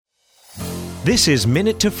This is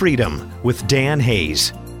Minute to Freedom with Dan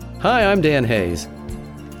Hayes. Hi, I'm Dan Hayes.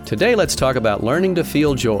 Today let's talk about learning to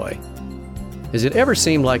feel joy. Has it ever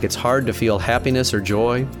seemed like it's hard to feel happiness or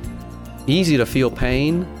joy? Easy to feel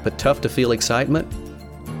pain, but tough to feel excitement?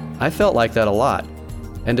 I felt like that a lot,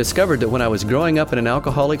 and discovered that when I was growing up in an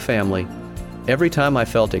alcoholic family, every time I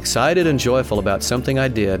felt excited and joyful about something I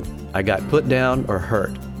did, I got put down or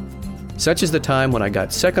hurt. Such as the time when I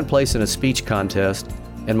got second place in a speech contest,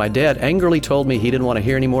 and my dad angrily told me he didn't want to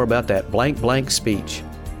hear any more about that blank speech.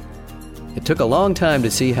 It took a long time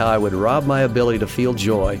to see how I would rob my ability to feel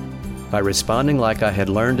joy by responding like I had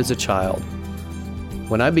learned as a child.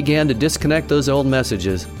 When I began to disconnect those old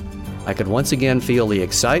messages, I could once again feel the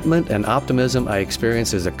excitement and optimism I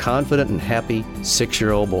experienced as a confident and happy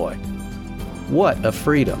 6-year-old boy. What a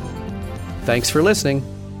freedom! Thanks for listening.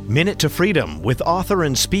 Minute to Freedom with author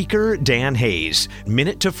and speaker Dan Hayes.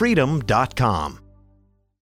 MinuteToFreedom.com.